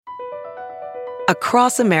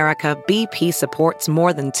Across America, BP supports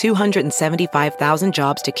more than 275,000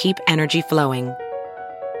 jobs to keep energy flowing.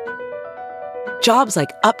 Jobs like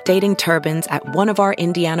updating turbines at one of our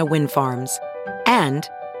Indiana wind farms and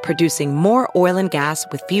producing more oil and gas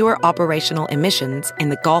with fewer operational emissions in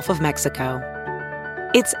the Gulf of Mexico.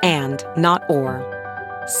 It's and, not or.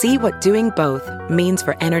 See what doing both means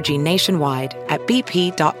for energy nationwide at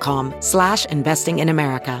bp.com/investing in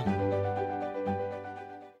America.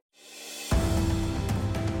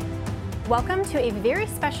 Welcome to a very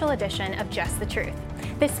special edition of Just the Truth.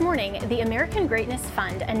 This morning, the American Greatness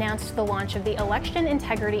Fund announced the launch of the Election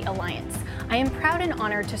Integrity Alliance. I am proud and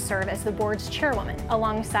honored to serve as the board's chairwoman,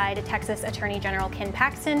 alongside Texas Attorney General Ken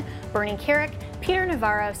Paxton, Bernie Kerik, Peter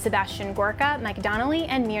Navarro, Sebastian Gorka, Mike Donnelly,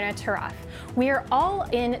 and Muna Taraf. We are all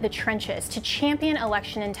in the trenches to champion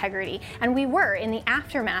election integrity, and we were in the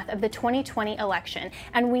aftermath of the 2020 election,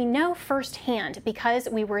 and we know firsthand, because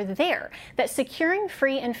we were there, that securing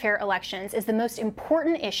free and fair elections is the most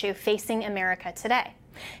important issue facing America today.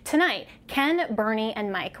 Tonight, Ken, Bernie,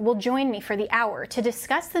 and Mike will join me for the hour to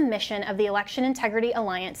discuss the mission of the Election Integrity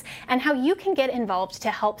Alliance and how you can get involved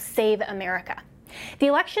to help save America. The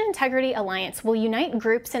Election Integrity Alliance will unite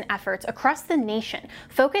groups and efforts across the nation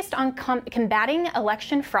focused on combating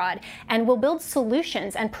election fraud, and will build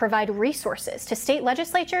solutions and provide resources to state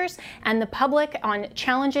legislatures and the public on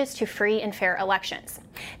challenges to free and fair elections.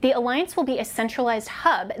 The Alliance will be a centralized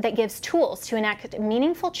hub that gives tools to enact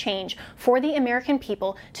meaningful change for the American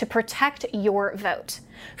people to protect your vote.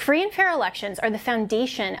 Free and fair elections are the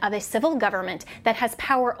foundation of a civil government that has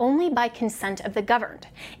power only by consent of the governed.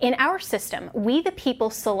 In our system, we the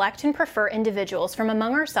people select and prefer individuals from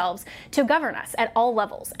among ourselves to govern us at all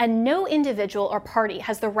levels, and no individual or party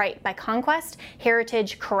has the right by conquest,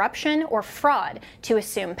 heritage, corruption, or fraud to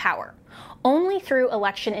assume power. Only through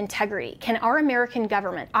election integrity can our American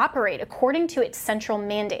government operate according to its central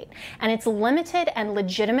mandate and its limited and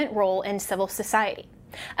legitimate role in civil society.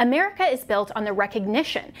 America is built on the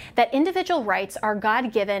recognition that individual rights are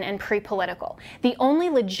God-given and pre-political. The only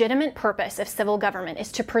legitimate purpose of civil government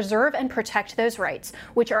is to preserve and protect those rights,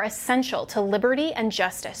 which are essential to liberty and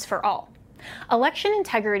justice for all. Election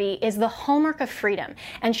integrity is the hallmark of freedom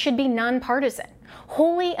and should be nonpartisan,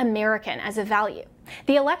 wholly American as a value.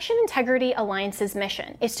 The Election Integrity Alliance's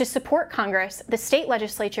mission is to support Congress, the state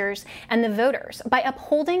legislatures, and the voters by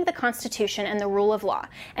upholding the Constitution and the rule of law,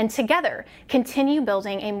 and together continue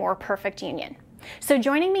building a more perfect union. So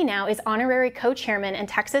joining me now is Honorary Co-Chairman and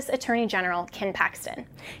Texas Attorney General Ken Paxton.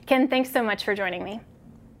 Ken, thanks so much for joining me.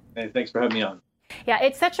 Hey, thanks for having me on. Yeah,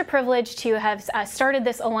 it's such a privilege to have started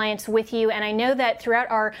this alliance with you, and I know that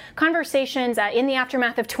throughout our conversations in the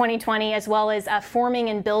aftermath of 2020, as well as forming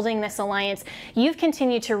and building this alliance, you've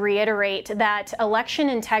continued to reiterate that election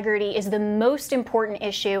integrity is the most important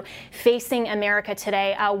issue facing America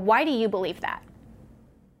today. Why do you believe that?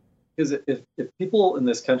 Because if people in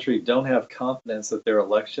this country don't have confidence that their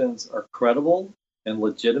elections are credible and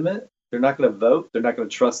legitimate, they're not going to vote, they're not going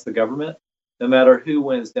to trust the government, no matter who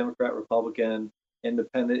wins, Democrat, Republican,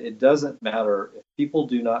 independent, it doesn't matter if people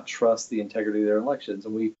do not trust the integrity of their elections.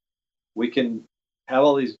 And we can have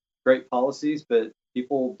all these great policies, but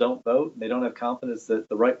people don't vote and they don't have confidence that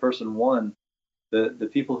the right person won. The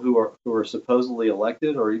people who are supposedly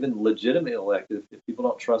elected or even legitimately elected, if people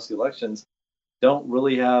don't trust the elections, don't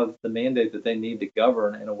really have the mandate that they need to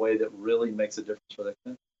govern in a way that really makes a difference for their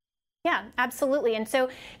country. Yeah, absolutely. And so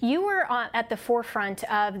you were at the forefront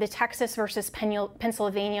of the Texas versus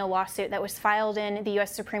Pennsylvania lawsuit that was filed in the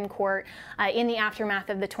U.S. Supreme Court in the aftermath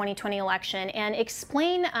of the 2020 election. And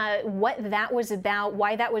explain what that was about,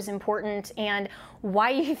 why that was important, and why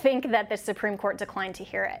you think that the Supreme Court declined to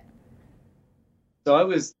hear it. So I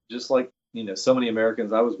was just like, so many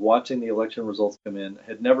Americans, I was watching the election results come in,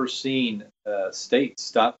 had never seen states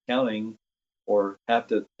stop counting or have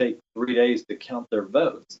to take 3 days to count their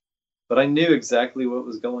votes. But I knew exactly what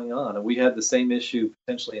was going on. And we had the same issue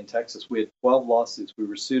potentially in Texas. We had 12 lawsuits. We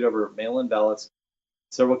were sued over mail-in ballots.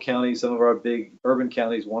 Several counties, some of our big urban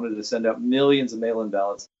counties, wanted to send out millions of mail-in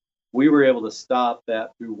ballots. We were able to stop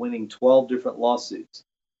that through winning 12 different lawsuits.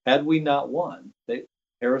 Had we not won,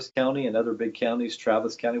 Harris County and other big counties,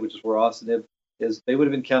 Travis County, which is where Austin is, they would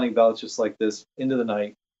have been counting ballots just like this into the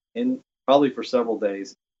night, probably for several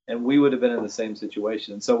days, and we would have been in the same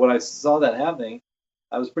situation. And so when I saw that happening,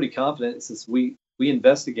 I was pretty confident, since we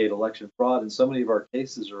investigate election fraud, and so many of our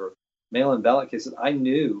cases are mail-in ballot cases. I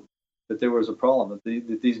knew that there was a problem,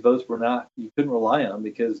 that these votes were not, you couldn't rely on them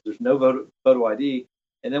because there's no photo ID.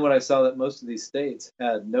 And then when I saw that most of these states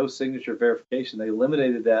had no signature verification, they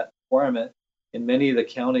eliminated that requirement in many of the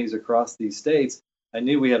counties across these states, I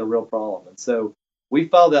knew we had a real problem. And so We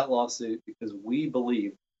filed that lawsuit because we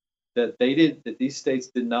believe that these states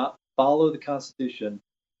did not follow the Constitution.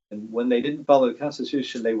 And when they didn't follow the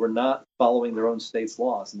Constitution, they were not following their own state's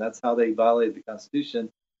laws. And that's how they violated the Constitution.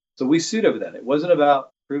 So we sued over that. It wasn't about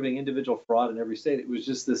proving individual fraud in every state. It was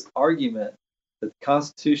just this argument that the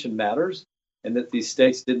Constitution matters and that these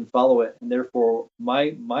states didn't follow it. And therefore,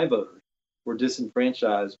 my voters were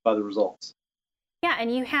disenfranchised by the results. Yeah,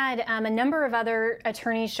 and you had a number of other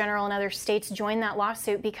attorneys general in other states join that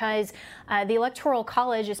lawsuit because the Electoral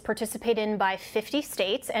College is participated in by 50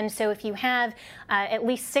 states. And so if you have at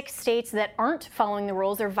least 6 states that aren't following the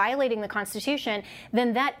rules or violating the Constitution,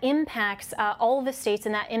 then that impacts all of the states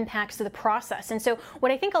and that impacts the process. And so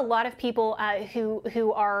what I think a lot of people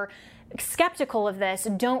who are skeptical of this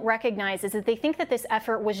don't recognize is that they think that this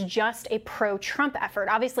effort was just a pro-Trump effort.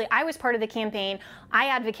 Obviously, I was part of the campaign. I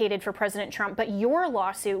advocated for President Trump, but your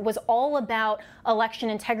lawsuit was all about election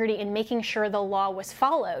integrity and making sure the law was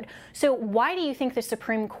followed. So why do you think the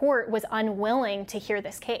Supreme Court was unwilling to hear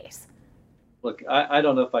this case? Look, I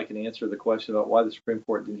don't know if I can answer the question about why the Supreme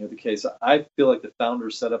Court didn't hear the case. I feel like the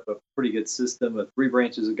founders set up a pretty good system of 3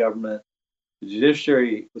 branches of government. The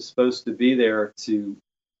judiciary was supposed to be there to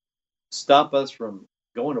stop us from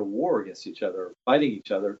going to war against each other, or fighting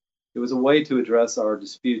each other. It was a way to address our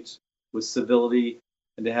disputes with civility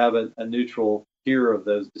and to have a neutral hearer of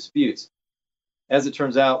those disputes. As it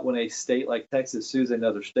turns out, when a state like Texas sues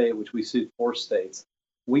another state, which we sued 4 states,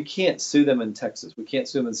 we can't sue them in Texas. We can't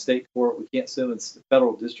sue them in state court. We can't sue them in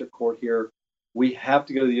federal district court here. We have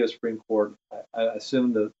to go to the U.S. Supreme Court. I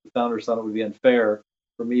assume the founders thought it would be unfair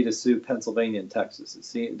for me to sue Pennsylvania and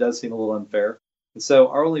Texas. It does seem a little unfair. And so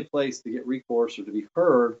our only place to get recourse or to be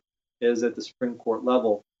heard is at the Supreme Court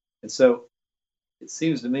level. And so it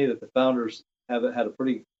seems to me that the founders have had a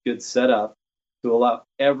pretty good setup to allow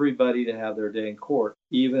everybody to have their day in court.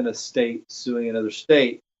 Even a state suing another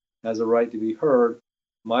state has a right to be heard.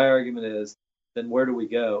 My argument is, then where do we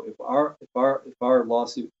go? If our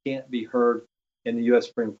lawsuit can't be heard in the U.S.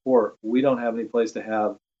 Supreme Court, we don't have any place to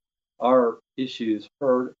have our issues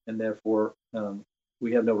heard, and therefore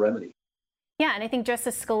we have no remedy. Yeah, and I think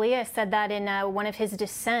Justice Scalia said that in one of his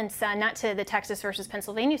dissents, not to the Texas versus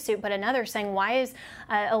Pennsylvania suit, but another, saying, why is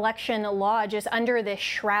election law just under this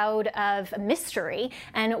shroud of mystery,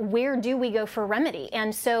 and where do we go for remedy?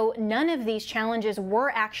 And so none of these challenges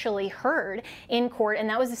were actually heard in court, and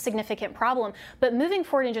that was a significant problem. But moving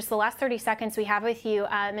forward, in just the last 30 seconds we have with you,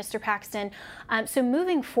 Mr. Paxton, so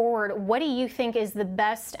moving forward, what do you think is the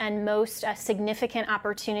best and most significant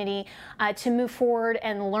opportunity to move forward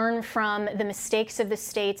and learn from the mistakes of the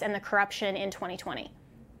states and the corruption in 2020?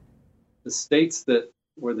 The states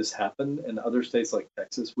where this happened, and other states like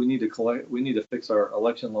Texas, we need to fix our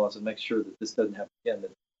election laws and make sure that this doesn't happen again.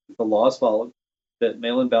 That the law is followed, that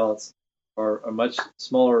mail-in ballots are a much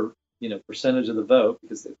smaller, percentage of the vote,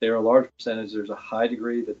 because if they're a large percentage, there's a high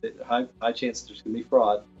degree high chance there's going to be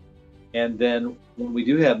fraud. And then when we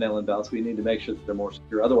do have mail-in ballots, we need to make sure that they're more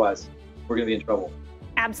secure. Otherwise, we're going to be in trouble.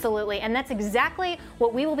 Absolutely. And that's exactly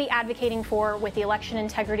what we will be advocating for with the Election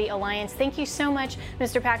Integrity Alliance. Thank you so much,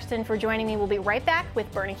 Mr. Paxton, for joining me. We'll be right back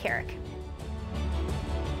with Bernie Kerik.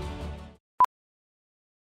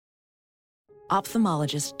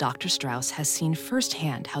 Ophthalmologist Dr. Strauss has seen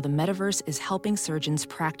firsthand how the metaverse is helping surgeons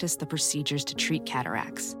practice the procedures to treat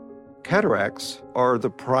cataracts. Cataracts are the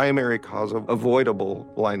primary cause of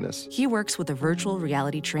avoidable blindness. He works with a virtual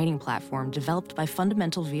reality training platform developed by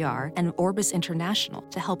Fundamental VR and Orbis International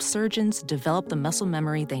to help surgeons develop the muscle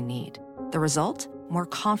memory they need. The result? More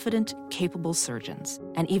confident, capable surgeons.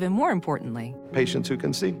 And even more importantly, patients who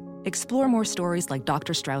can see. Explore more stories like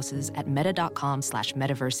Dr. Strauss's at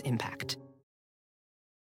meta.com/metaverseimpact.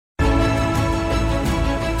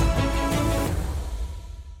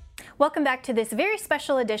 Welcome back to this very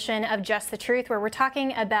special edition of Just the Truth, where we're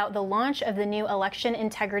talking about the launch of the new Election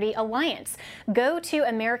Integrity Alliance. Go to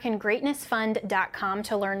AmericanGreatnessFund.com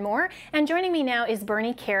to learn more. And joining me now is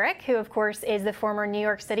Bernie Kerik, who of course is the former New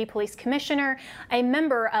York City Police Commissioner, a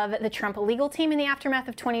member of the Trump legal team in the aftermath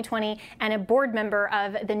of 2020, and a board member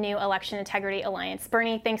of the new Election Integrity Alliance.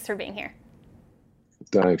 Bernie, thanks for being here.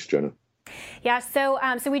 Thanks, Jenna. Yeah, so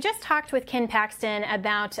we just talked with Ken Paxton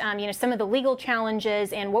about some of the legal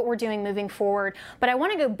challenges and what we're doing moving forward. But I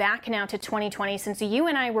want to go back now to 2020, since you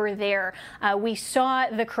and I were there. We saw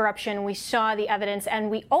the corruption, we saw the evidence,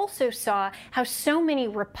 and we also saw how so many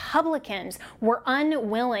Republicans were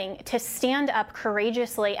unwilling to stand up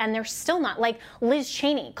courageously, and they're still not. Like Liz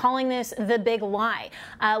Cheney calling this the big lie,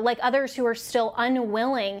 like others who are still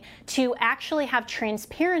unwilling to actually have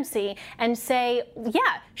transparency and say,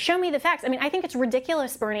 yeah, show me the facts. facts. I mean, I think it's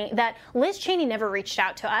ridiculous, Bernie, that Liz Cheney never reached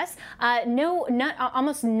out to us.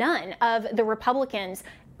 Almost none of the Republicans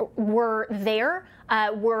were there,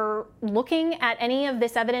 were looking at any of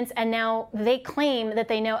this evidence, and now they claim that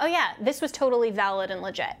they know, oh yeah, this was totally valid and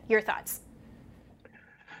legit. Your thoughts?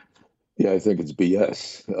 Yeah, I think it's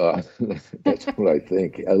BS. That's what I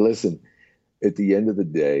think. Listen, at the end of the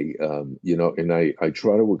day, and I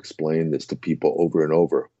try to explain this to people over and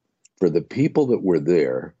over. For the people that were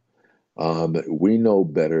there, we know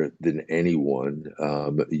better than anyone,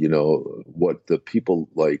 what the people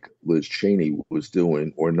like Liz Cheney was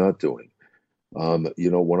doing or not doing.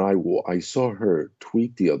 When I saw her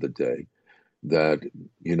tweet the other day that,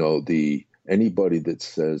 anybody that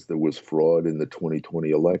says there was fraud in the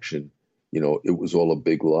 2020 election, it was all a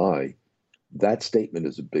big lie. That statement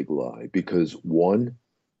is a big lie because, one,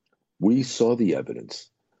 we saw the evidence.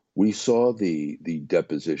 We saw the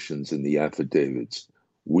depositions and the affidavits.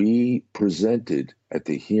 We presented at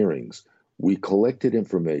the hearings. We collected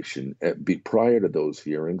information prior to those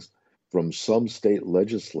hearings from some state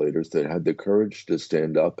legislators that had the courage to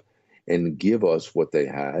stand up and give us what they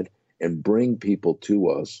had and bring people to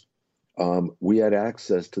us. We had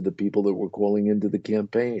access to the people that were calling into the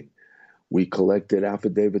campaign. We collected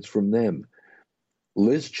affidavits from them.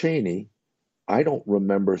 Liz Cheney, I don't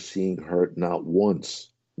remember seeing her not once,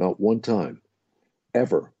 not one time,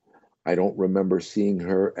 ever. I don't remember seeing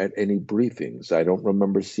her at any briefings. I don't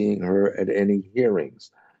remember seeing her at any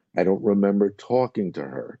hearings. I don't remember talking to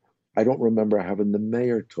her. I don't remember having the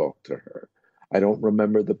mayor talk to her. I don't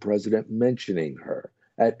remember the president mentioning her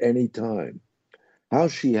at any time. How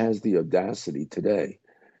she has the audacity today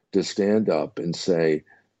to stand up and say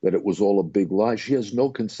that it was all a big lie. She has no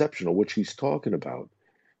conception of what she's talking about.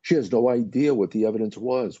 She has no idea what the evidence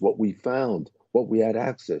was, what we found, what we had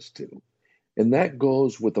access to. And that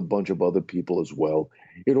goes with a bunch of other people as well.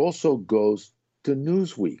 It also goes to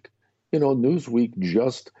Newsweek. Newsweek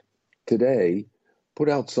just today put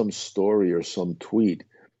out some story or some tweet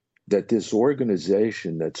that this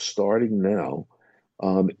organization that's starting now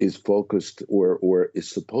is focused or is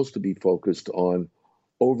supposed to be focused on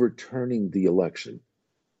overturning the election.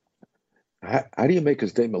 How do you make a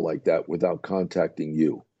statement like that without contacting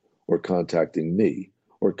you or contacting me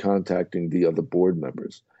or contacting the other board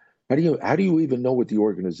members? How do you even know what the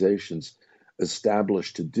organization's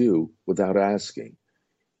established to do without asking?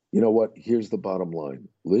 You know what? Here's the bottom line.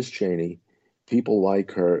 Liz Cheney, people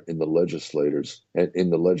like her in the legislators and in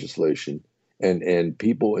the legislation and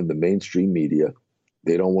people in the mainstream media,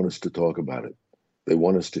 they don't want us to talk about it. They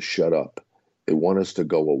want us to shut up. They want us to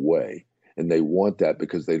go away. And they want that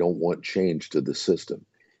because they don't want change to the system.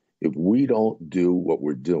 If we don't do what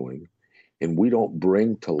we're doing and we don't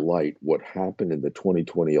bring to light what happened in the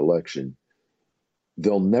 2020 election,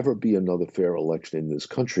 there'll never be another fair election in this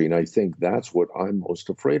country. And I think that's what I'm most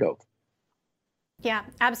afraid of. Yeah,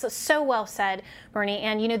 absolutely. So well said, Bernie.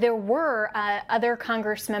 And, there were other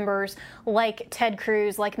Congress members like Ted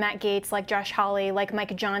Cruz, like Matt Gaetz, like Josh Hawley, like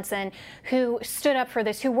Mike Johnson, who stood up for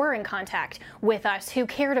this, who were in contact with us, who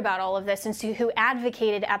cared about all of this, and who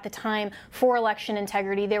advocated at the time for election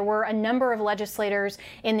integrity. There were a number of legislators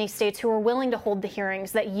in these states who were willing to hold the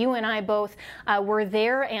hearings that you and I both were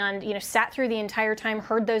there and, sat through the entire time,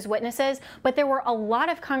 heard those witnesses. But there were a lot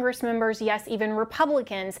of Congress members, yes, even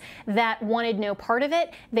Republicans, that wanted no part of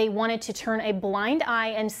it. They wanted to turn a blind eye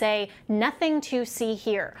and say, nothing to see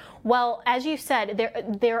here. Well, as you said,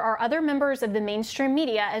 there are other members of the mainstream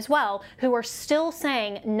media as well who are still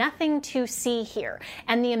saying nothing to see here.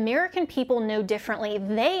 And the American people know differently.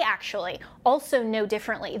 They actually also know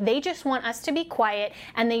differently. They just want us to be quiet,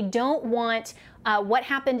 and they don't want what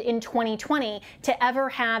happened in 2020 to ever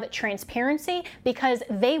have transparency, because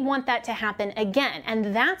they want that to happen again.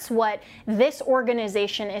 And that's what this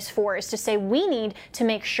organization is for, is to say we need to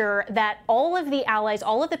make sure that all of the allies,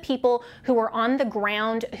 all of the people who are on the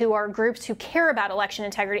ground, who are groups who care about election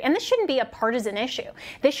integrity, and this shouldn't be a partisan issue.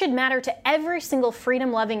 This should matter to every single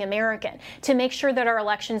freedom-loving American to make sure that our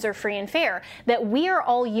elections are free and fair, that we are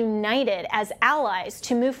all united as allies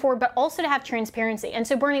to move forward, but also to have transparency. And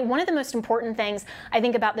so, Bernie, one of the most important things I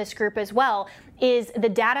think about this group as well is the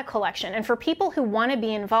data collection. And for people who want to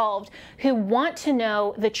be involved, who want to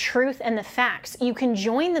know the truth and the facts, you can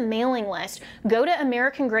join the mailing list. Go to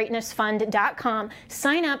AmericanGreatnessFund.com,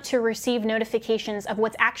 sign up to receive notifications of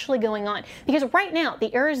what's actually going on. Because right now,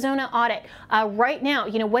 the Arizona audit, right now,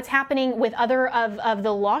 what's happening with other of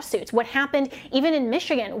the lawsuits, what happened even in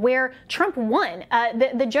Michigan where Trump won.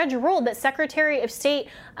 The judge ruled that Secretary of State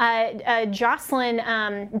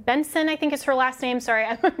Jocelyn Benson, I think is her last name? Sorry,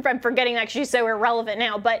 I'm forgetting that because she's so irrelevant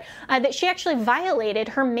now. But that she actually violated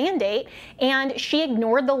her mandate and she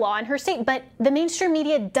ignored the law in her state. But the mainstream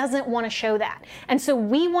media doesn't want to show that. And so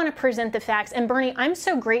we want to present the facts. And Bernie, I'm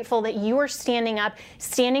so grateful that you are standing up,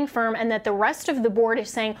 standing firm, and that the rest of the board is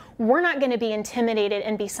saying we're not going to be intimidated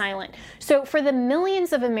and be silent. So for the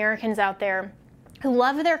millions of Americans out there who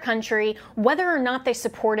love their country, whether or not they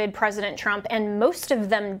supported President Trump, and most of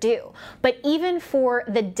them do. But even for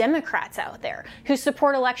the Democrats out there who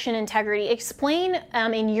support election integrity, explain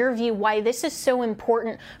in your view why this is so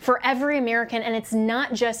important for every American and it's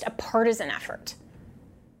not just a partisan effort.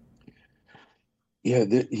 Yeah,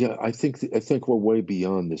 I think we're way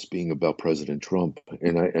beyond this being about President Trump,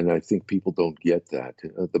 and I think people don't get that.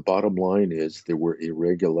 The bottom line is there were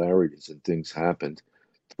irregularities and things happened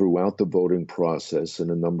throughout the voting process in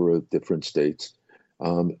a number of different states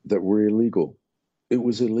that were illegal. It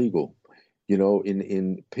was illegal. You know,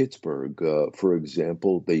 in Pittsburgh, for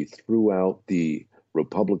example, they threw out the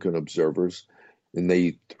Republican observers, and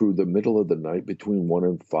they, through the middle of the night, between 1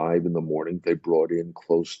 and 5 in the morning, they brought in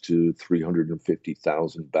close to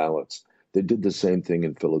 350,000 ballots. They did the same thing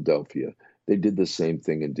in Philadelphia. They did the same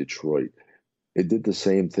thing in Detroit. They did the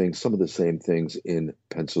same thing, some of the same things in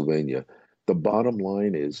Pennsylvania. The bottom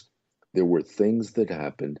line is there were things that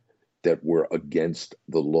happened that were against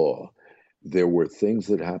the law. There were things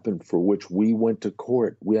that happened for which we went to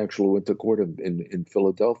court. We actually went to court in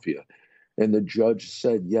Philadelphia. And the judge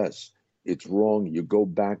said, yes, it's wrong. You go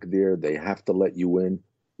back there. They have to let you in.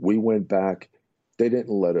 We went back. They didn't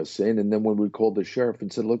let us in. And then when we called the sheriff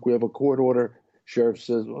and said, look, we have a court order, sheriff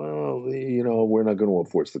says, well, you know, we're not going to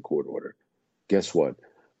enforce the court order. Guess what?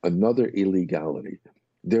 Another illegality.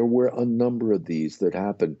 There were a number of these that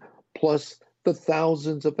happened, plus the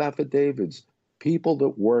thousands of affidavits, people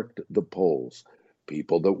that worked the polls,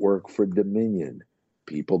 people that worked for Dominion,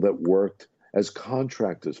 people that worked as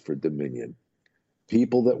contractors for Dominion,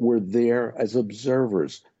 people that were there as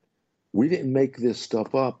observers. We didn't make this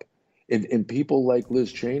stuff up. And people like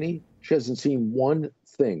Liz Cheney, she hasn't seen one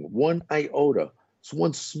thing, one iota, it's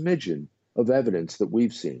one smidgen of evidence that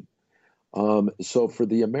we've seen. So for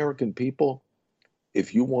the American people,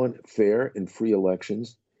 if you want fair and free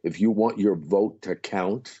elections, if you want your vote to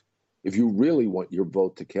count, if you really want your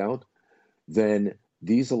vote to count, then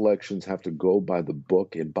these elections have to go by the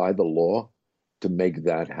book and by the law to make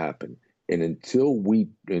that happen. And until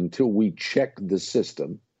we check the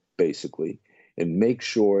system, basically, and make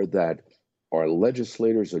sure that our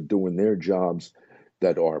legislators are doing their jobs,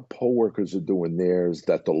 that our poll workers are doing theirs,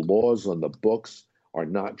 that the laws on the books are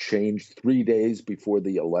not changed 3 days before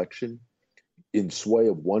the election, in sway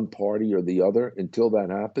of one party or the other, until that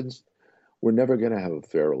happens, we're never going to have a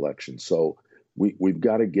fair election. So we've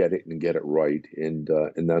got to get it and get it right. And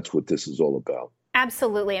that's what this is all about.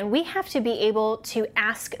 Absolutely. And we have to be able to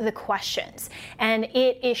ask the questions. And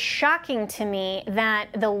it is shocking to me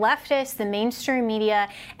that the leftists, the mainstream media,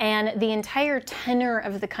 and the entire tenor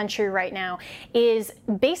of the country right now is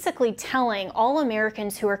basically telling all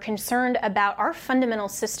Americans who are concerned about our fundamental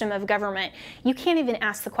system of government, you can't even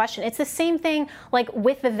ask the question. It's the same thing like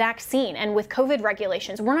with the vaccine and with COVID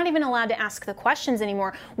regulations. We're not even allowed to ask the questions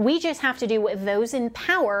anymore. We just have to do what those in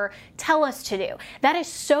power tell us to do. That is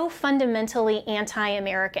so fundamentally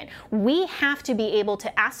anti-American. We have to be able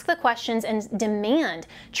to ask the questions and demand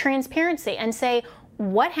transparency and say,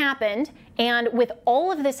 what happened? And with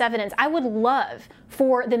all of this evidence, I would love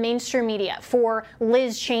for the mainstream media, for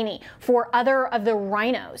Liz Cheney, for other of the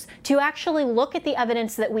rhinos to actually look at the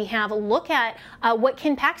evidence that we have, look at what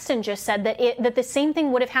Ken Paxton just said, that the same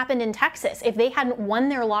thing would have happened in Texas if they hadn't won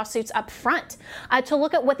their lawsuits up front, to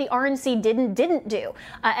look at what the RNC didn't do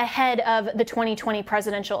ahead of the 2020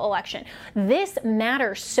 presidential election. This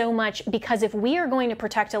matters so much because if we are going to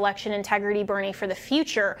protect election integrity, Bernie, for the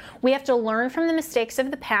future, we have to learn from the mistakes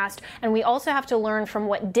of the past, and we also have to learn from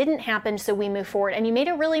what didn't happen so we move forward. And you made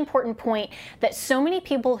a really important point that so many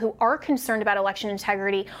people who are concerned about election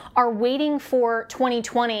integrity are waiting for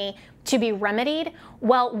 2020 to be remedied.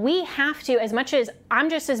 Well, we have to, as much as I'm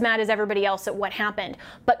just as mad as everybody else at what happened,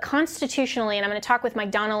 but constitutionally, and I'm going to talk with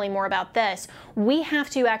Mike Donnelly more about this, we have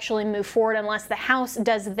to actually move forward unless the House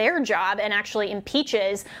does their job and actually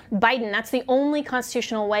impeaches Biden. That's the only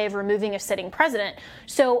constitutional way of removing a sitting president.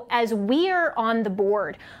 So as we are on the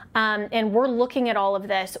board, and we're looking at all of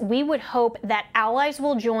this, we would hope that allies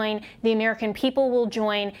will join, the American people will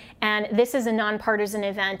join, and this is a nonpartisan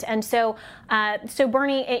event. And so,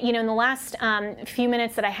 Bernie, in the last few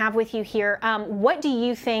minutes that I have with you here, what do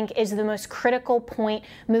you think is the most critical point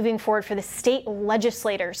moving forward for the state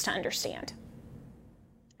legislators to understand?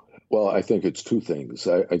 Well, I think it's two things.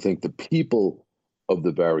 I think the people of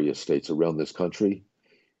the various states around this country,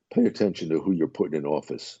 pay attention to who you're putting in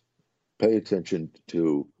office. Pay attention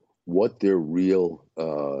to what their real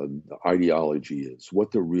ideology is,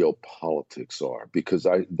 what their real politics are. Because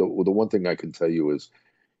the one thing I can tell you is,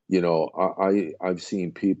 I've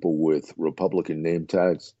seen people with Republican name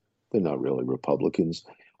tags. They're not really Republicans.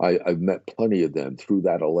 I've met plenty of them through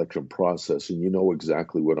that election process, and you know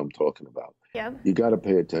exactly what I'm talking about. Yeah. You got to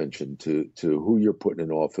pay attention to who you're putting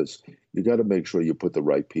in office. You got to make sure you put the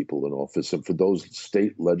right people in office. And for those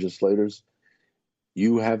state legislators,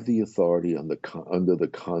 you have the authority under the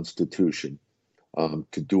Constitution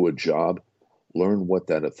to do a job. Learn what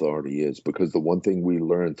that authority is, because the one thing we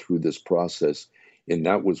learned through this process, and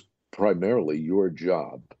that was primarily your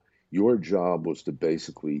job was to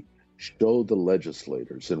basically show the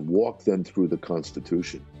legislators and walk them through the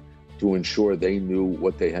Constitution to ensure they knew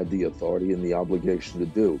what they had the authority and the obligation to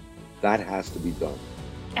do. That has to be done.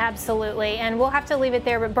 Absolutely. And we'll have to leave it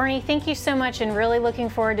there. But Bernie, thank you so much, and really looking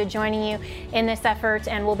forward to joining you in this effort.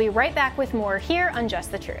 And we'll be right back with more here on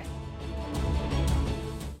Just the Truth.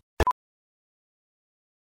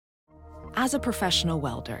 As a professional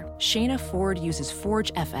welder, Shayna Ford uses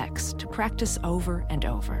Forge FX to practice over and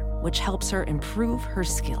over, which helps her improve her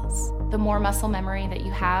skills. The more muscle memory that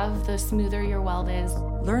you have, the smoother your weld is.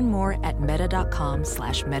 Learn more at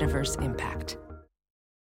meta.com/metaverseimpact.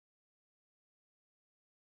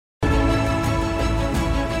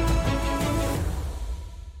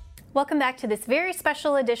 Welcome back to this very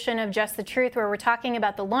special edition of Just the Truth, where we're talking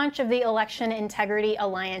about the launch of the Election Integrity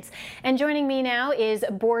Alliance. And joining me now is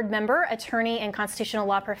board member, attorney, and constitutional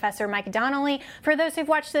law professor Mike Donnelly. For those who've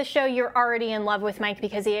watched this show, you're already in love with Mike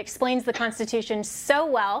because he explains the Constitution so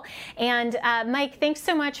well. And Mike, thanks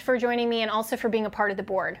so much for joining me and also for being a part of the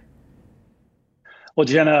board. Well,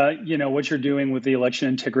 Jenna, what you're doing with the Election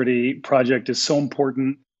Integrity Project is so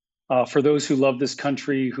important for those who love this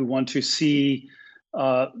country, who want to see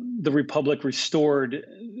the republic restored.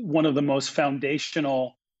 One of the most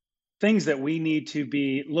foundational things that we need to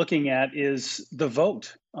be looking at is the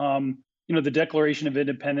vote. The Declaration of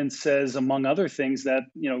Independence says, among other things, that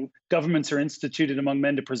governments are instituted among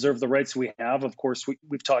men to preserve the rights we have. Of course,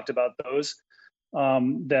 we've talked about those,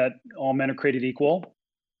 that all men are created equal,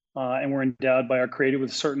 and we're endowed by our Creator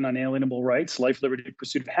with certain unalienable rights: life, liberty,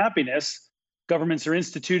 pursuit of happiness. Governments are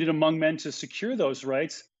instituted among men to secure those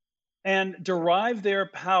rights and derive their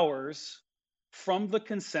powers from the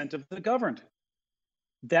consent of the governed.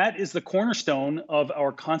 That is the cornerstone of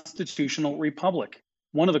our constitutional republic,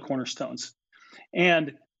 one of the cornerstones.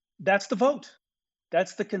 And that's the vote.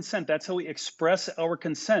 That's the consent. That's how we express our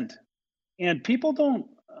consent. And people don't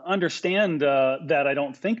understand that, I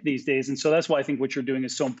don't think, these days. And so that's why I think what you're doing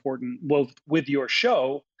is so important, both with your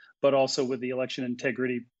show, but also with the Election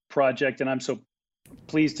Integrity Project. And I'm so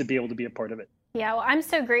pleased to be able to be a part of it. Yeah, well, I'm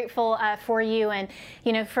so grateful for you, and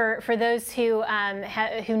for those who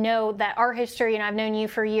who know that our history. I've known you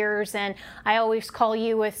for years, and I always call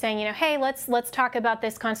you with saying, hey, let's talk about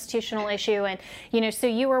this constitutional issue, and so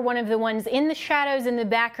you were one of the ones in the shadows, in the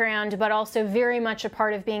background, but also very much a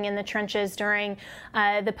part of being in the trenches during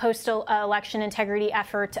the post-election integrity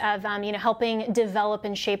effort of helping develop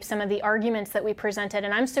and shape some of the arguments that we presented.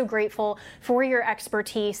 And I'm so grateful for your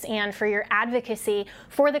expertise and for your advocacy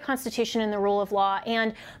for the Constitution and the rule of law.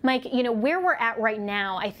 And Mike, where we're at right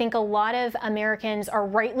now, I think a lot of Americans are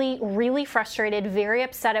rightly really frustrated, very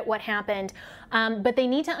upset at what happened, but they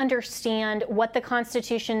need to understand what the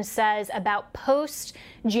Constitution says about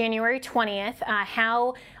post-January 20th,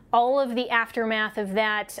 how all of the aftermath of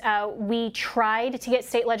that, we tried to get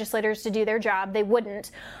state legislators to do their job. They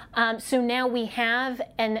wouldn't. So now we have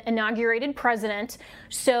an inaugurated president.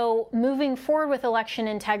 So moving forward with election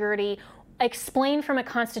integrity, explain from a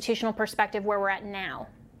constitutional perspective where we're at now.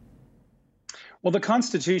 Well, the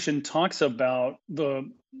Constitution talks about the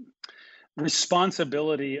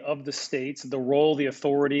responsibility of the states, the role, the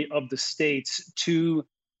authority of the states to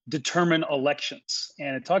determine elections.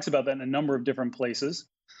 And it talks about that in a number of different places.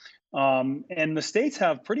 And the states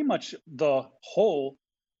have pretty much the whole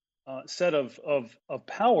set of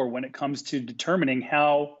power when it comes to determining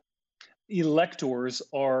how electors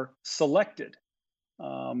are selected.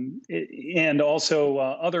 And also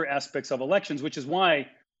other aspects of elections, which is why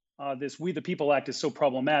this We the People Act is so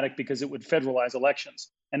problematic, because it would federalize elections.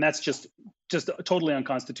 And that's just totally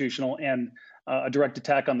unconstitutional and a direct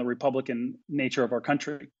attack on the Republican nature of our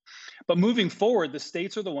country. But moving forward, the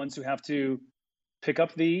states are the ones who have to pick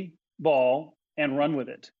up the ball and run with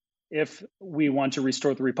it if we want to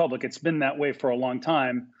restore the Republic. It's been that way for a long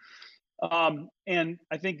time. And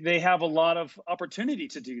I think they have a lot of opportunity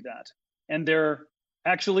to do that. And they're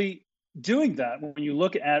actually doing that. When you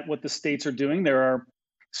look at what the states are doing, there are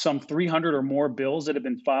some 300 or more bills that have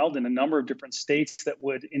been filed in a number of different states that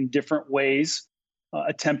would, in different ways,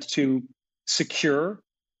 attempt to secure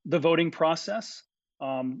the voting process.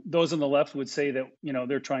 Those on the left would say that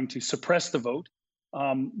they're trying to suppress the vote.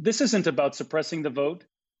 This isn't about suppressing the vote.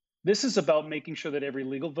 This is about making sure that every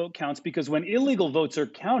legal vote counts, because when illegal votes are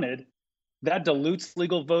counted, that dilutes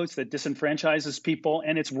legal votes, that disenfranchises people,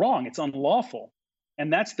 and it's wrong. It's unlawful.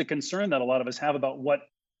 And that's the concern that a lot of us have about what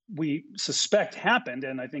we suspect happened,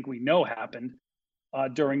 and I think we know happened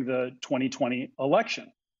during the 2020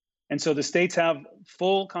 election. And so the states have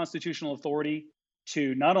full constitutional authority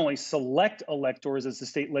to not only select electors as the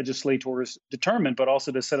state legislators determine, but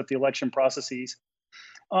also to set up the election processes.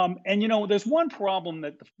 And there's one problem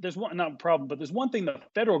there's one thing the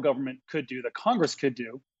federal government could do, the Congress could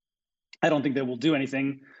do. I don't think they will do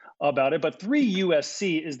anything about it, but 3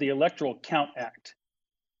 U.S.C. is the Electoral Count Act.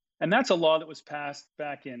 And that's a law that was passed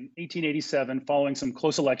back in 1887 following some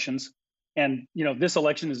close elections. And, this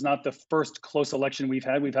election is not the first close election we've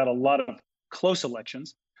had. We've had a lot of close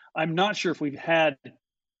elections. I'm not sure if we've had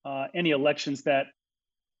any elections that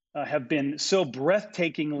have been so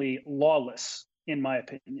breathtakingly lawless, in my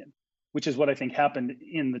opinion, which is what I think happened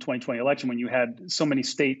in the 2020 election when you had so many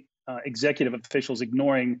state executive officials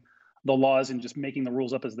ignoring the laws and just making the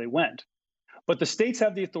rules up as they went. But the states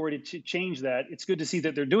have the authority to change that. It's good to see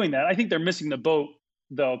that they're doing that. I think they're missing the boat,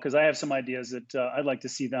 though, because I have some ideas that I'd like to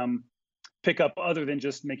see them pick up, other than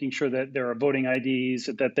just making sure that there are voting IDs,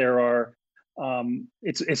 that there are.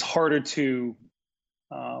 It's harder to,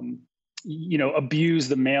 abuse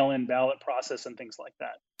the mail-in ballot process and things like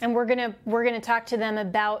that. And we're gonna talk to them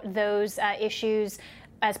about those issues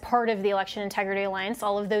as part of the Election Integrity Alliance,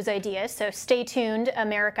 all of those ideas. So stay tuned,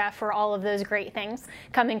 America, for all of those great things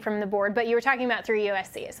coming from the board. But you were talking about 3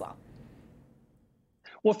 USC as well.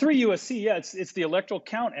 Well, 3 USC, yeah, it's the Electoral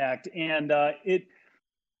Count Act, and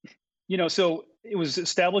so it was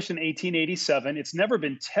established in 1887. It's never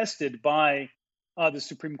been tested by the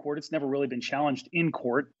Supreme Court. It's never really been challenged in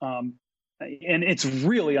court, and it's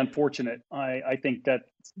really unfortunate. I think that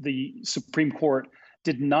the Supreme Court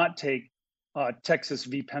did not take Texas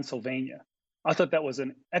v. Pennsylvania. I thought that was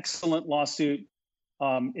an excellent lawsuit.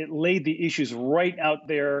 It laid the issues right out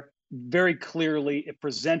there very clearly. It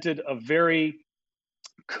presented a very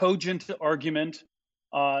cogent argument.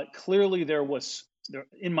 Clearly,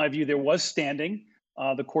 in my view, there was standing.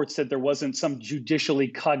 The court said there wasn't some judicially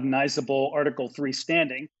cognizable Article 3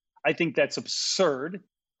 standing. I think that's absurd.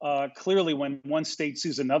 Clearly, when one state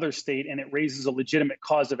sues another state and it raises a legitimate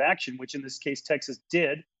cause of action, which in this case Texas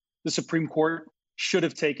did, the Supreme Court should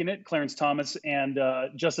have taken it. Clarence Thomas and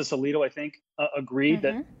Justice Alito, I think, agreed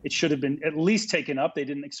that it should have been at least taken up. They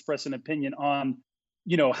didn't express an opinion on,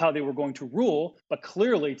 how they were going to rule, but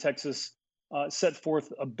clearly Texas set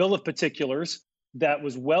forth a bill of particulars that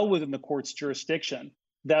was well within the court's jurisdiction,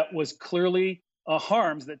 that was clearly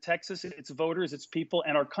harms that Texas, its voters, its people,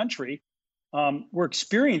 and our country were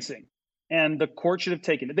experiencing. And the court should have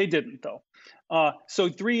taken it. They didn't, though. So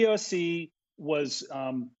 3 USC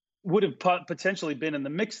would have potentially been in the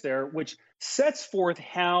mix there, which sets forth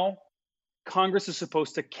how Congress is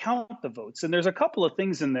supposed to count the votes. And there's a couple of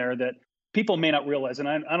things in there that people may not realize. And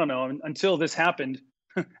I don't know, until this happened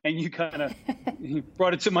and you kind of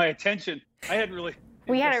brought it to my attention, I hadn't really.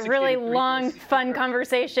 We had a really long, fun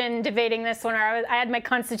conversation debating this one. I had my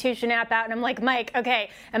Constitution app out and I'm like, Mike, okay,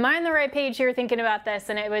 am I on the right page here thinking about this?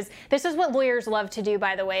 And this is what lawyers love to do,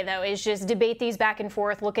 by the way, though, is just debate these back and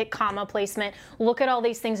forth, look at comma placement, look at all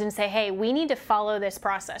these things and say, hey, we need to follow this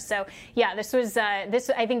process. So yeah,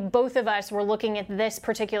 I think both of us were looking at this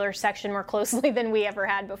particular section more closely than we ever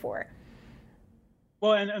had before.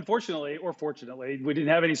 Well, and unfortunately, or fortunately, we didn't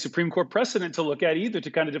have any Supreme Court precedent to look at either to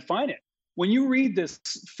kind of define it. When you read this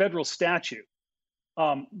federal statute,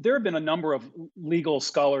 there have been a number of legal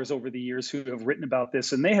scholars over the years who have written about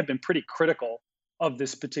this, and they have been pretty critical of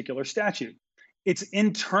this particular statute. It's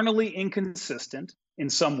internally inconsistent in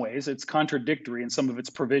some ways. It's contradictory in some of its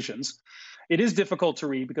provisions. It is difficult to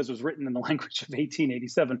read because it was written in the language of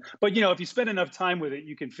 1887. But, if you spend enough time with it,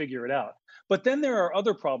 you can figure it out. But then there are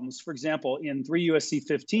other problems. For example, in 3 USC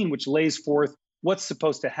 15, which lays forth what's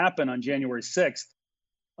supposed to happen on January 6th,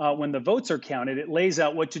 when the votes are counted, it lays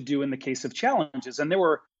out what to do in the case of challenges. And there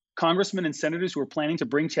were congressmen and senators who were planning to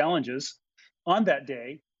bring challenges on that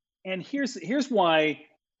day. And here's why,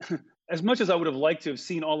 as much as I would have liked to have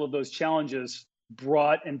seen all of those challenges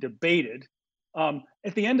brought and debated,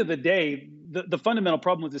 at the end of the day, the fundamental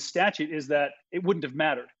problem with this statute is that it wouldn't have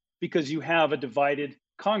mattered because you have a divided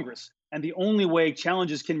Congress. And the only way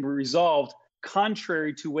challenges can be resolved,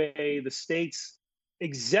 contrary to way the states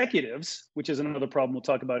executives, which is another problem we'll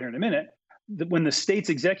talk about here in a minute, when the state's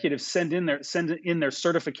executives send in their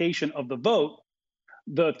certification of the vote,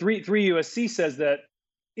 the 3 USC says that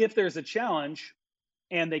if there's a challenge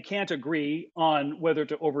and they can't agree on whether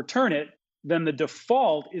to overturn it, then the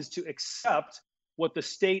default is to accept what the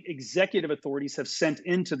state executive authorities have sent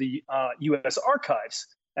into the U.S. archives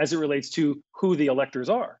as it relates to who the electors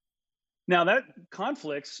are. Now, that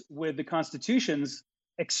conflicts with the Constitution's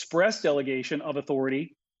express delegation of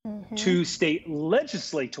authority to state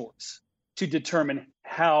legislators to determine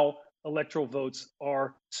how electoral votes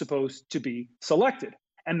are supposed to be selected.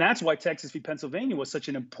 And that's why Texas v. Pennsylvania was such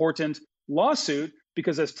an important lawsuit,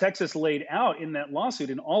 because as Texas laid out in that lawsuit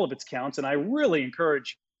in all of its counts, and I really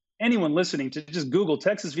encourage anyone listening to just Google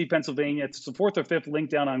Texas v. Pennsylvania. It's the 4th or 5th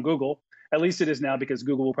link down on Google. At least it is now, because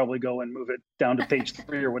Google will probably go and move it down to page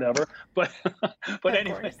 3 or whatever. But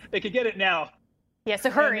anyway, they could get it now. Yeah,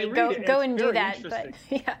 so hurry, go and do that. But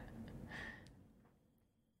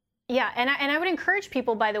yeah, and I would encourage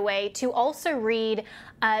people, by the way, to also read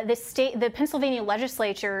the Pennsylvania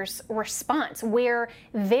legislature's response, where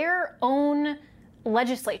their own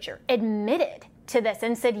legislature admitted to this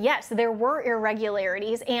and said, yes, there were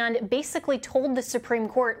irregularities, and basically told the Supreme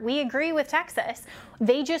Court, we agree with Texas.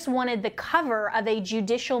 They just wanted the cover of a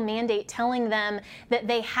judicial mandate telling them that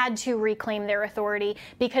they had to reclaim their authority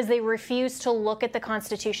because they refused to look at the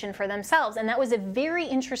Constitution for themselves. And that was a very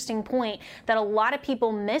interesting point that a lot of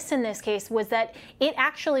people miss in this case, was that it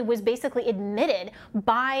actually was basically admitted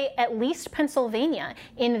by at least Pennsylvania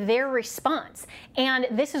in their response. And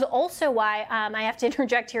this is also why I have to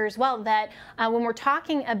interject here as well, that when we're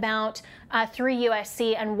talking about 3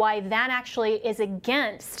 USC and why that actually is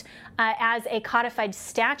against as a codified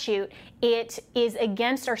statute, it is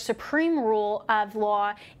against our supreme rule of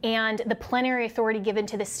law and the plenary authority given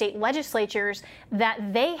to the state legislatures, that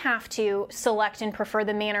they have to select and prefer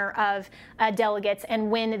the manner of delegates. And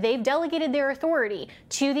when they've delegated their authority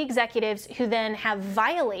to the executives who then have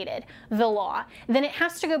violated the law, then it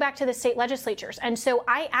has to go back to the state legislatures. And so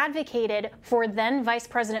I advocated for then Vice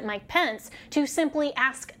President Mike Pence to simply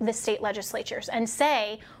ask the state legislatures and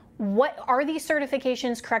say, what are these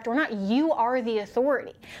certifications correct or not? You are the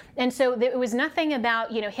authority. And so it was nothing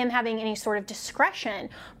about, him having any sort of discretion.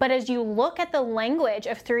 But as you look at the language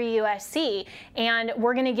of 3 USC, and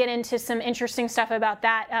we're going to get into some interesting stuff about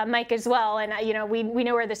that, Mike, as well. And, we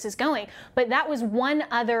know where this is going. But that was one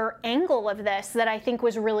other angle of this that I think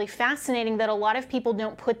was really fascinating, that a lot of people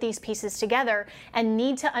don't put these pieces together and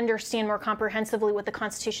need to understand more comprehensively what the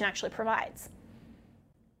Constitution actually provides.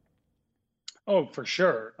 Oh, for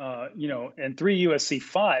sure. And 3 USC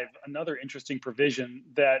 5, another interesting provision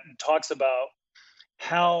that talks about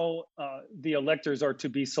how the electors are to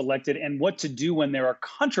be selected and what to do when there are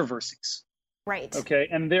controversies. Right. Okay.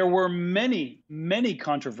 And there were many, many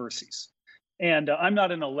controversies. And I'm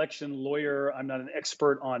not an election lawyer. I'm not an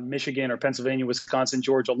expert on Michigan or Pennsylvania, Wisconsin,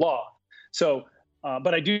 Georgia law. So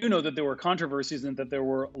but I do know that there were controversies and that there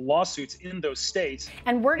were lawsuits in those states.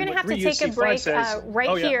 And we're going to have to take a break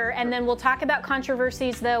here, and then we'll talk about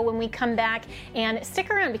controversies, though, when we come back. And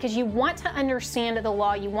stick around, because you want to understand the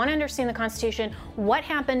law, you want to understand the Constitution, what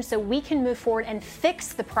happened, so we can move forward and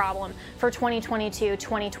fix the problem for 2022,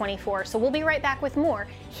 2024. So we'll be right back with more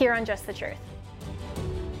here on Just the Truth.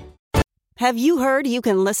 Have you heard you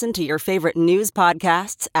can listen to your favorite news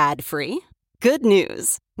podcasts ad-free? Good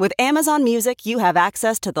news. With Amazon Music, you have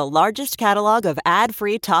access to the largest catalog of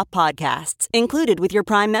ad-free top podcasts included with your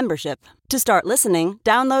Prime membership. To start listening,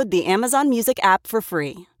 download the Amazon Music app for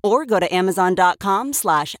free or go to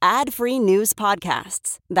amazon.com/ad-free news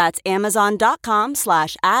podcasts. That's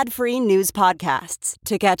amazon.com/ad-free news podcasts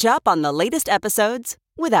to catch up on the latest episodes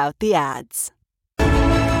without the ads.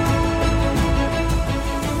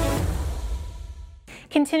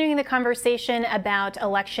 Continuing the conversation about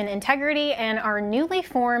election integrity and our newly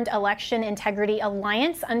formed Election Integrity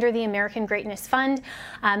Alliance under the American Greatness Fund,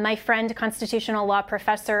 my friend, constitutional law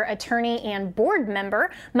professor, attorney, and board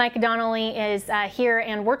member, Mike Donnelly, is here,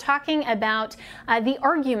 and we're talking about the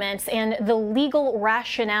arguments and the legal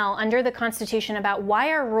rationale under the Constitution about why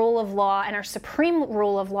our rule of law and our supreme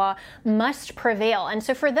rule of law must prevail. And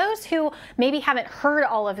so for those who maybe haven't heard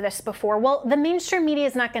all of this before, well, the mainstream media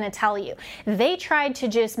is not going to tell you. They tried to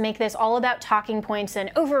just make this all about talking points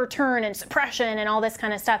and overturn and suppression and all this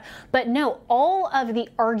kind of stuff. But no, all of the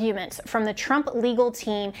arguments from the Trump legal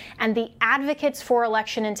team and the advocates for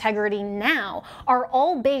election integrity now are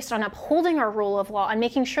all based on upholding our rule of law and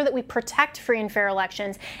making sure that we protect free and fair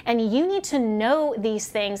elections. And you need to know these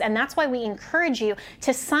things. And that's why we encourage you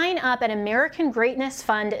to sign up at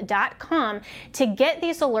AmericanGreatnessFund.com to get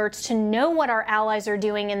these alerts, to know what our allies are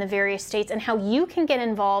doing in the various states and how you can get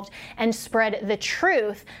involved and spread the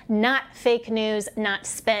truth, not fake news, not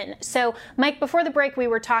spin. So, Mike, before the break, we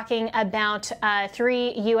were talking about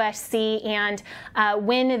 3 USC and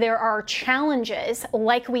when there are challenges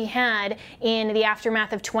like we had in the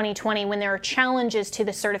aftermath of 2020, when there are challenges to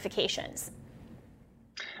the certifications.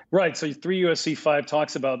 Right. So 3 USC 5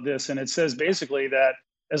 talks about this, and it says basically that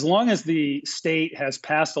as long as the state has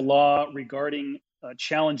passed a law regarding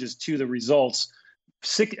challenges to the results,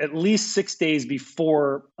 at least 6 days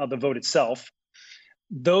before the vote itself,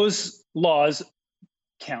 those laws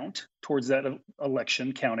count towards that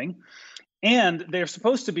election counting, and they're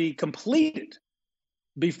supposed to be completed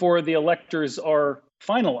before the electors are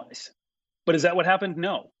finalized. But is that what happened?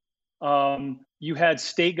 No. You had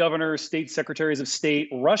state governors, state secretaries of state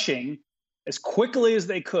rushing as quickly as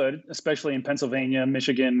they could, especially in Pennsylvania,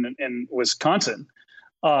 Michigan, and Wisconsin,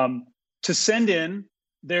 to send in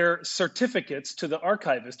their certificates to the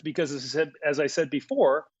archivist, because as I said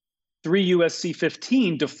before, 3 USC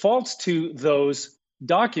 15 defaults to those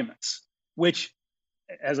documents, which,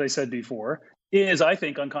 as I said before, is, I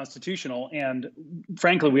think, unconstitutional. And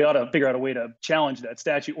frankly, we ought to figure out a way to challenge that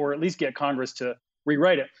statute, or at least get Congress to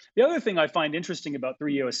rewrite it. The other thing I find interesting about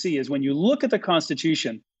 3 USC is when you look at the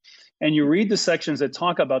Constitution and you read the sections that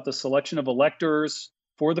talk about the selection of electors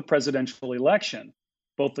for the presidential election,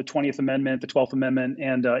 both the 20th Amendment, the 12th Amendment,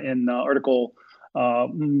 and in Article,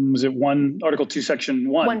 Article 2, Section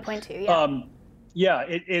 1? 1.2, yeah.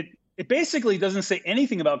 It basically doesn't say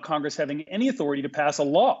anything about Congress having any authority to pass a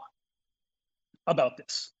law about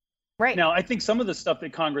this. Right. Now, I think some of the stuff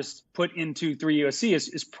that Congress put into 3 USC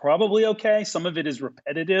is probably okay. Some of it is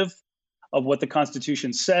repetitive of what the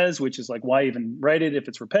Constitution says, which is like, why even write it if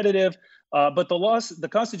it's repetitive? But the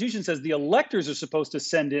Constitution says the electors are supposed to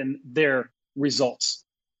send in their results.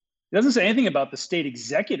 It doesn't say anything about the state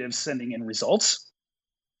executives sending in results.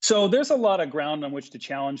 So there's a lot of ground on which to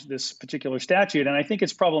challenge this particular statute. And I think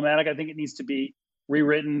it's problematic. I think it needs to be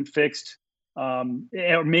rewritten, fixed,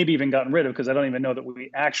 or maybe even gotten rid of, because I don't even know that we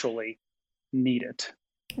actually need it.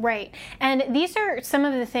 Right. And these are some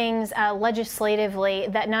of the things legislatively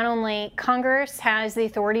that not only Congress has the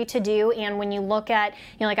authority to do, and when you look at,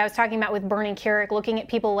 like I was talking about with Bernie Kerik, looking at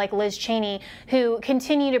people like Liz Cheney, who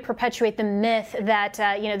continue to perpetuate the myth that,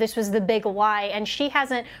 this was the big lie, and she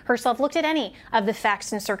hasn't herself looked at any of the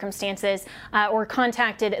facts and circumstances or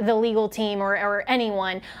contacted the legal team or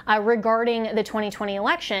anyone regarding the 2020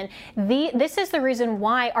 election. This is the reason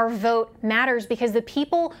why our vote matters, because the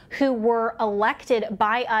people who were elected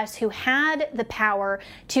by us, who had the power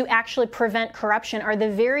to actually prevent corruption, are the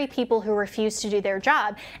very people who refuse to do their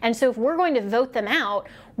job. And so if we're going to vote them out,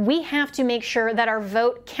 we have to make sure that our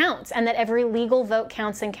vote counts and that every legal vote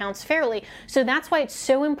counts and counts fairly. So that's why it's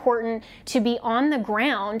so important to be on the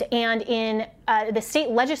ground and in the state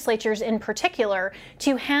legislatures in particular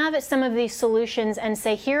to have some of these solutions and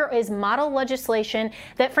say, here is model legislation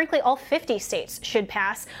that frankly all 50 states should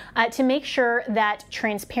pass to make sure that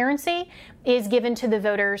transparency is given to the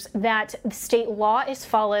voters, that state law is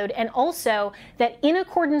followed, and also that in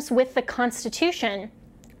accordance with the Constitution,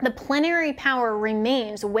 the plenary power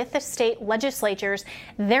remains with the state legislatures.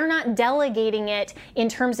 They're not delegating it in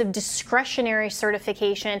terms of discretionary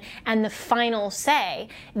certification and the final say.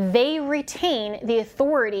 They retain the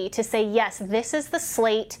authority to say, yes, this is the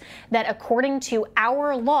slate that, according to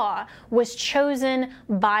our law, was chosen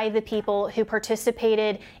by the people who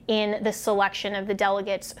participated in the selection of the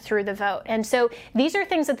delegates through the vote. And so these are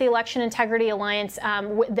things that the Election Integrity Alliance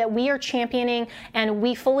that we are championing, and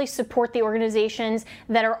we fully support the organizations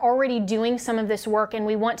that are already doing some of this work, and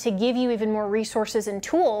we want to give you even more resources and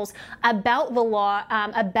tools about the law,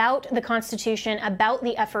 about the Constitution, about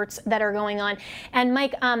the efforts that are going on. And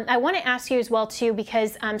Mike, I want to ask you as well too,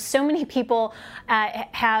 because so many people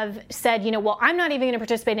have said, well, I'm not even going to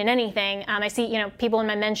participate in anything. I see, people in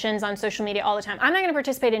my mentions on social media all the time. I'm not going to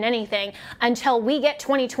participate in anything until we get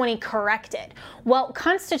 2020 corrected. Well,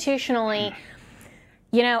 constitutionally,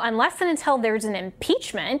 unless and until there's an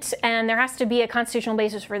impeachment and there has to be a constitutional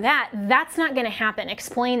basis for that, that's not going to happen.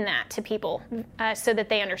 Explain that to people so that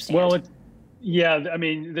they understand. Well,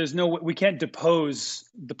 we can't depose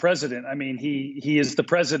the president. I mean, he is the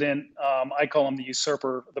president. I call him the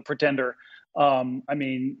usurper, the pretender. I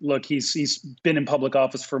mean, look, he's been in public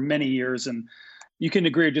office for many years, and you can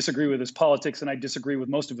agree or disagree with his politics, and I disagree with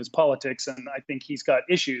most of his politics, and I think he's got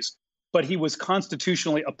issues. But he was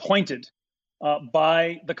constitutionally appointed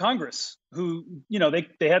by the Congress, who,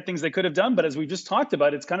 they had things they could have done. But as we just talked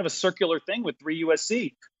about, it's kind of a circular thing with 3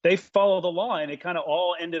 USC. They follow the law, and it kind of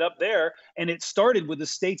all ended up there. And it started with the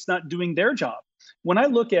states not doing their job. When I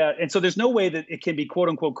look at, and so there's no way that it can be quote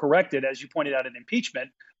unquote corrected, as you pointed out in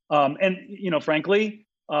impeachment. Frankly,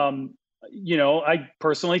 I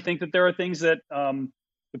personally think that there are things that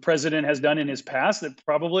the president has done in his past that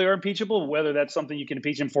probably are impeachable. Whether that's something you can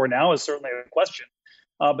impeach him for now is certainly a question.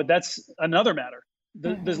 But that's another matter.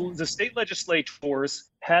 The state legislators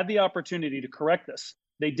had the opportunity to correct this.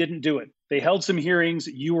 They didn't do it. They held some hearings.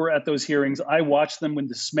 You were at those hearings. I watched them with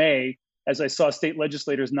dismay as I saw state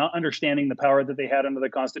legislators not understanding the power that they had under the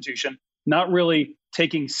Constitution, not really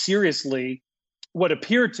taking seriously what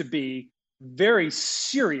appeared to be very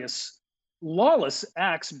serious, lawless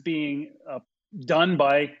acts being done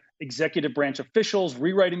by executive branch officials,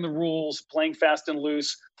 rewriting the rules, playing fast and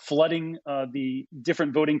loose, flooding the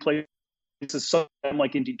different voting places, some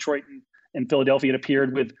like in Detroit and Philadelphia, it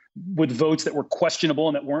appeared with votes that were questionable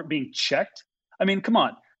and that weren't being checked. I mean, come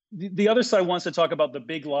on. The other side wants to talk about the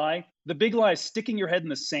big lie. The big lie is sticking your head in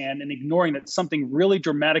the sand and ignoring that something really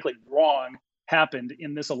dramatically wrong happened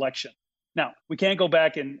in this election. Now, we can't go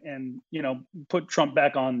back and put Trump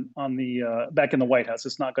back back in the White House.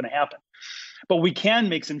 It's not going to happen. But we can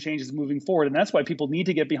make some changes moving forward. And that's why people need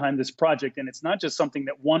to get behind this project. And it's not just something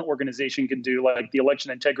that one organization can do, like the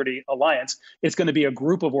Election Integrity Alliance. It's going to be a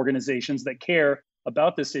group of organizations that care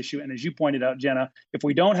about this issue. And as you pointed out, Jenna, if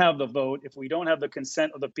we don't have the vote, if we don't have the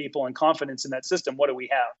consent of the people and confidence in that system, what do we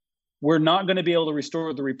have? We're not going to be able to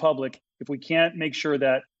restore the republic if we can't make sure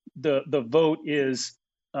that the vote is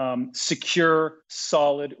secure,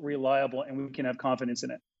 solid, reliable, and we can have confidence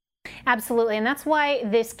in it. Absolutely. And that's why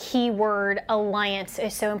this keyword alliance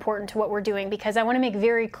is so important to what we're doing, because I want to make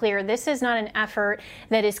very clear this is not an effort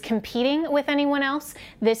that is competing with anyone else.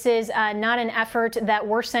 This is not an effort that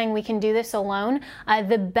we're saying we can do this alone.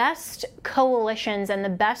 The best coalitions and the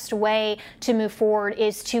best way to move forward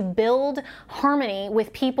is to build harmony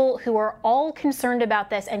with people who are all concerned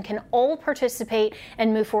about this and can all participate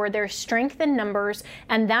and move forward. There's strength in numbers,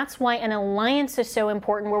 and that's why an alliance is so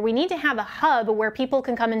important, where we need to have a hub where people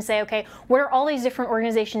can come and say, okay, what are all these different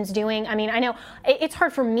organizations doing? I mean, I know it's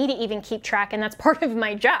hard for me to even keep track, and that's part of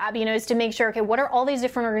my job, is to make sure, okay, what are all these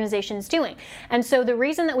different organizations doing? And so the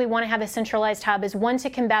reason that we want to have a centralized hub is, one, to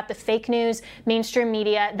combat the fake news, mainstream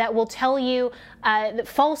media that will tell you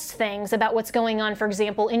false things about what's going on, for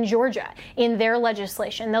example, in Georgia, in their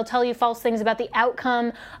legislation. They'll tell you false things about the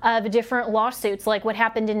outcome of different lawsuits, like what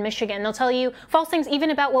happened in Michigan. They'll tell you false things even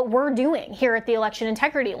about what we're doing here at the Election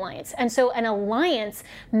Integrity Alliance. And so an alliance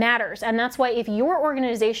matters. And that's why if your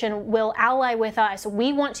organization will ally with us,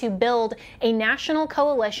 we want to build a national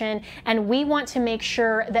coalition, and we want to make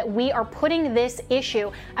sure that we are putting this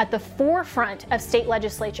issue at the forefront of state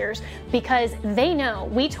legislatures, because they know,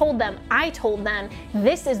 we told them, I told them,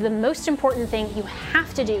 this is the most important thing you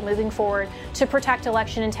have to do moving forward to protect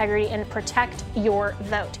election integrity and protect your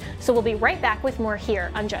vote. So we'll be right back with more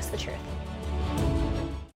here on Just the Truth.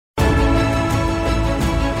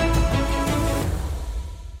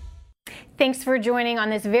 Thanks for joining on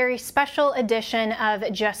this very special edition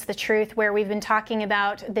of Just the Truth, where we've been talking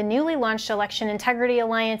about the newly launched Election Integrity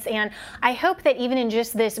Alliance. And I hope that even in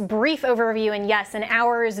just this brief overview, and yes, an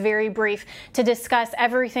hour is very brief, to discuss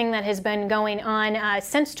everything that has been going on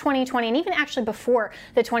since 2020, and even actually before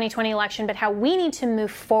the 2020 election, but how we need to move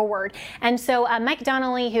forward. And so Mike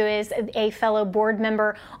Donnelly, who is a fellow board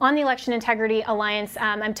member on the Election Integrity Alliance,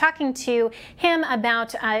 I'm talking to him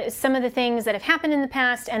about some of the things that have happened in the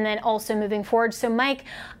past, and then also moving forward. So Mike,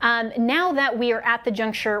 now that we are at the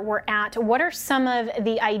juncture we're at, what are some of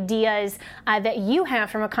the ideas that you have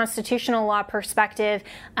from a constitutional law perspective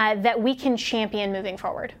that we can champion moving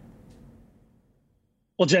forward?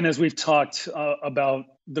 Well, Jen, as we've talked about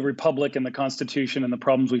the Republic and the Constitution and the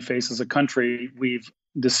problems we face as a country, we've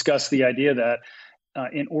discussed the idea that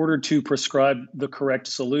in order to prescribe the correct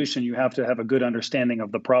solution, you have to have a good understanding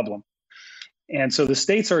of the problem. And so the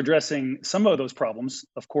states are addressing some of those problems.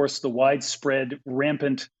 Of course, the widespread,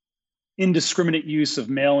 rampant, indiscriminate use of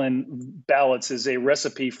mail-in ballots is a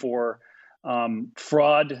recipe for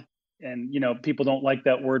fraud. And, people don't like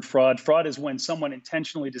that word, fraud. Fraud is when someone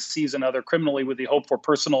intentionally deceives another criminally with the hope for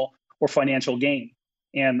personal or financial gain.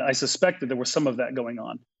 And I suspect that there was some of that going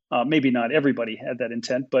on. Maybe not everybody had that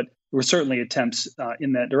intent, but there were certainly attempts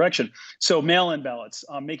in that direction. So mail-in ballots,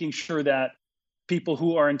 making sure that people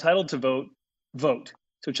who are entitled to vote,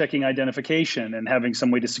 So checking identification and having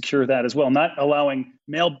some way to secure that as well, not allowing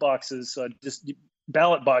mailboxes, just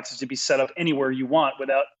ballot boxes to be set up anywhere you want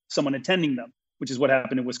without someone attending them, which is what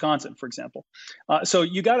happened in Wisconsin, for example. So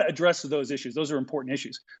you got to address those issues. Those are important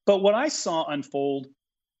issues. But what I saw unfold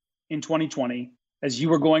in 2020, as you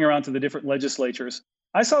were going around to the different legislatures,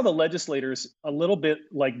 I saw the legislators a little bit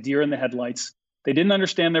like deer in the headlights. They didn't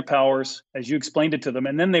understand their powers as you explained it to them.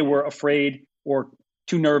 And then they were afraid or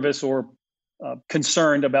too nervous or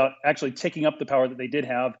concerned about actually taking up the power that they did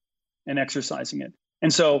have and exercising it.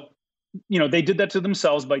 And so, they did that to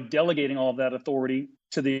themselves by delegating all of that authority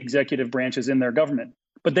to the executive branches in their government.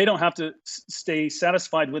 But they don't have to stay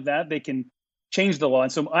satisfied with that. They can change the law.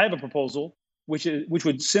 And so I have a proposal which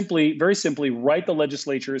would very simply write the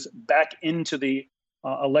legislatures back into the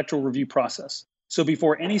electoral review process. So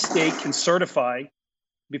before any state can certify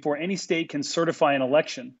an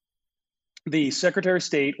election, the Secretary of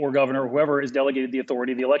State or governor or whoever is delegated the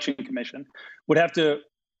authority, the election commission, would have to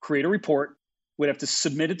create a report, would have to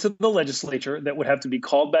submit it to the legislature that would have to be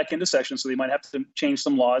called back into session. So they might have to change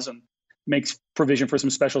some laws and make provision for some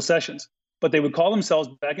special sessions. But they would call themselves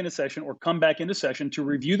back into session or come back into session to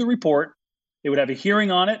review the report. They would have a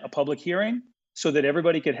hearing on it, a public hearing, so that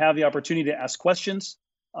everybody could have the opportunity to ask questions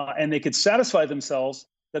and they could satisfy themselves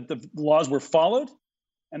that the laws were followed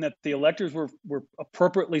and that the electors were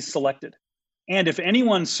appropriately selected. And if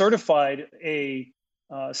anyone certified a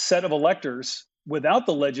set of electors without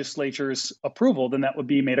the legislature's approval, then that would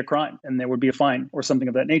be made a crime and there would be a fine or something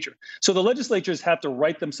of that nature. So the legislatures have to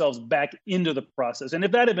write themselves back into the process. And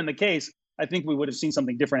if that had been the case, I think we would have seen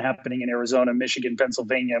something different happening in Arizona, Michigan,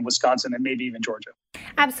 Pennsylvania, Wisconsin, and maybe even Georgia.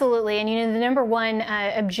 Absolutely. And, the number one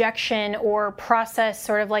objection or process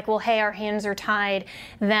sort of like, well, hey, our hands are tied,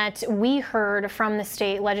 that we heard from the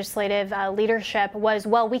state legislative leadership was,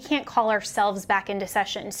 well, we can't call ourselves back into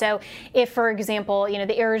session. So if, for example,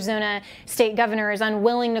 the Arizona state governor is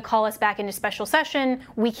unwilling to call us back into special session,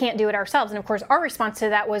 we can't do it ourselves. And of course, our response to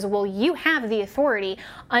that was, well, you have the authority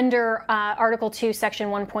under Article 2, Section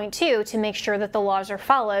 1.2 to make sure that the laws are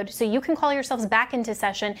followed. So you can call yourselves back into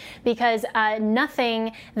session because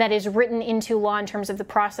nothing that is written into law in terms of the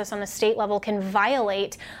process on the state level can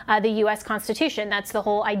violate the U.S. Constitution. That's the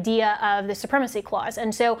whole idea of the Supremacy Clause.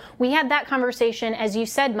 And so we had that conversation. As you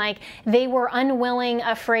said, Mike, they were unwilling,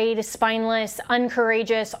 afraid, spineless,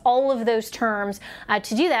 uncourageous, all of those terms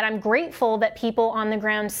to do that. I'm grateful that people on the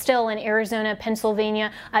ground still in Arizona,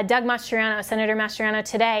 Pennsylvania, Doug Mastriano, Senator Mastriano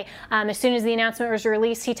today, as soon as the announcement was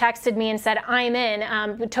released, he texted me and said, I'm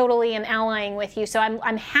in, totally am allying with you. So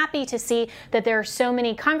I'm happy to see that there are so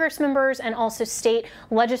many Congress members and also state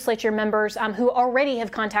legislature members who already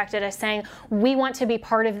have contacted us saying, we want to be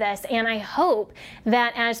part of this. And I hope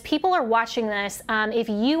that as people are watching this, if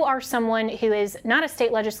you are someone who is not a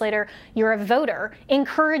state legislator, you're a voter,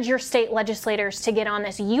 encourage your state legislators to get on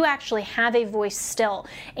this. You actually have a voice still,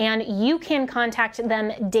 and you can contact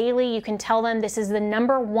them daily. You can tell them this is the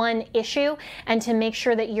number one issue and to make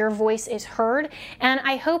sure that your voice is heard. And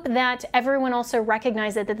I hope that everyone also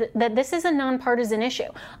recognizes that this is a nonpartisan issue.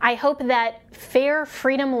 I hope that fair,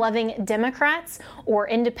 freedom-loving Democrats or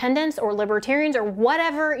independents or libertarians or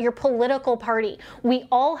whatever your political party, we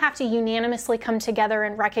all have to unanimously come together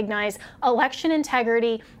and recognize election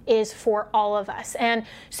integrity is for all of us. And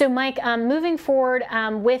so, Mike, moving forward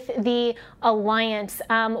with the alliance,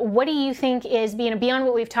 what do you think is, beyond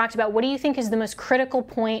what we've talked about, what do you think is the most critical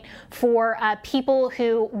point for people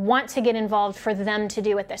who want to get involved for them to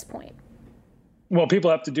do at this point? Well,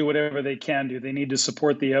 people have to do whatever they can do. They need to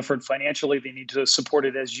support the effort financially. They need to support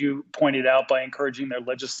it, as you pointed out, by encouraging their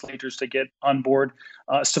legislators to get on board,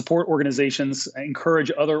 support organizations,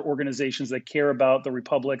 encourage other organizations that care about the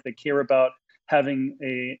republic, that care about having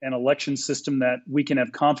an election system that we can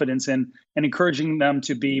have confidence in, and encouraging them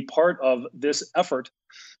to be part of this effort.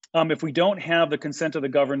 If we don't have the consent of the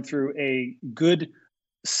governed through a good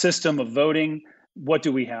system of voting, what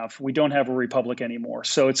do we have? We don't have a republic anymore.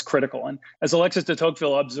 So it's critical. And as Alexis de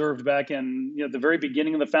Tocqueville observed back in the very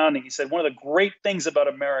beginning of the founding, he said, one of the great things about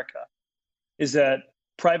America is that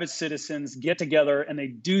private citizens get together and they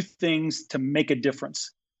do things to make a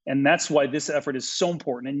difference. And that's why this effort is so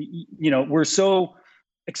important. And, we're so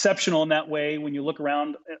exceptional in that way. When you look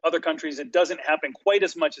around at other countries, it doesn't happen quite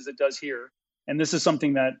as much as it does here. And this is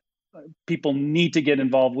something that people need to get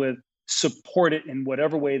involved with support it in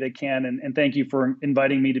whatever way they can. And thank you for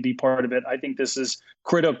inviting me to be part of it. I think this is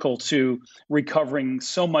critical to recovering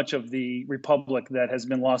so much of the republic that has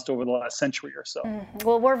been lost over the last century or so.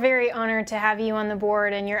 Well, we're very honored to have you on the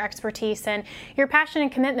board and your expertise and your passion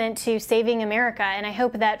and commitment to saving America. And I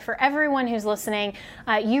hope that for everyone who's listening,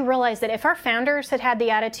 you realize that if our founders had had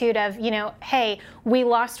the attitude of, hey, we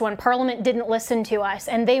lost one, Parliament didn't listen to us,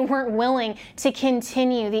 and they weren't willing to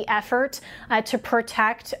continue the effort to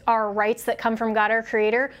protect our rights that come from God, our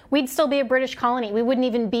Creator, we'd still be a British colony. We wouldn't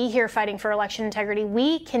even be here fighting for election integrity.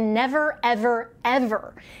 We can never, ever,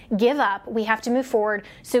 ever give up. We have to move forward.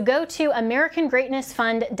 So go to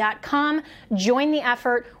AmericanGreatnessFund.com, join the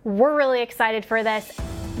effort. We're really excited for this.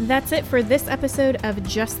 That's it for this episode of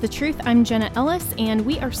Just the Truth. I'm Jenna Ellis, and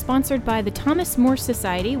we are sponsored by the Thomas More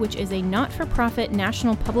Society, which is a not-for-profit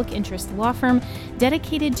national public interest law firm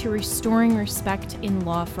dedicated to restoring respect in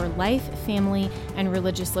law for life, family, and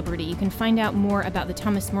religious liberty. You can find out more about the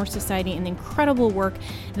Thomas More Society and the incredible work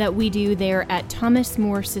that we do there at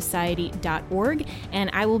thomasmoresociety.org. And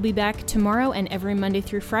I will be back tomorrow and every Monday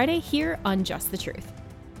through Friday here on Just the Truth.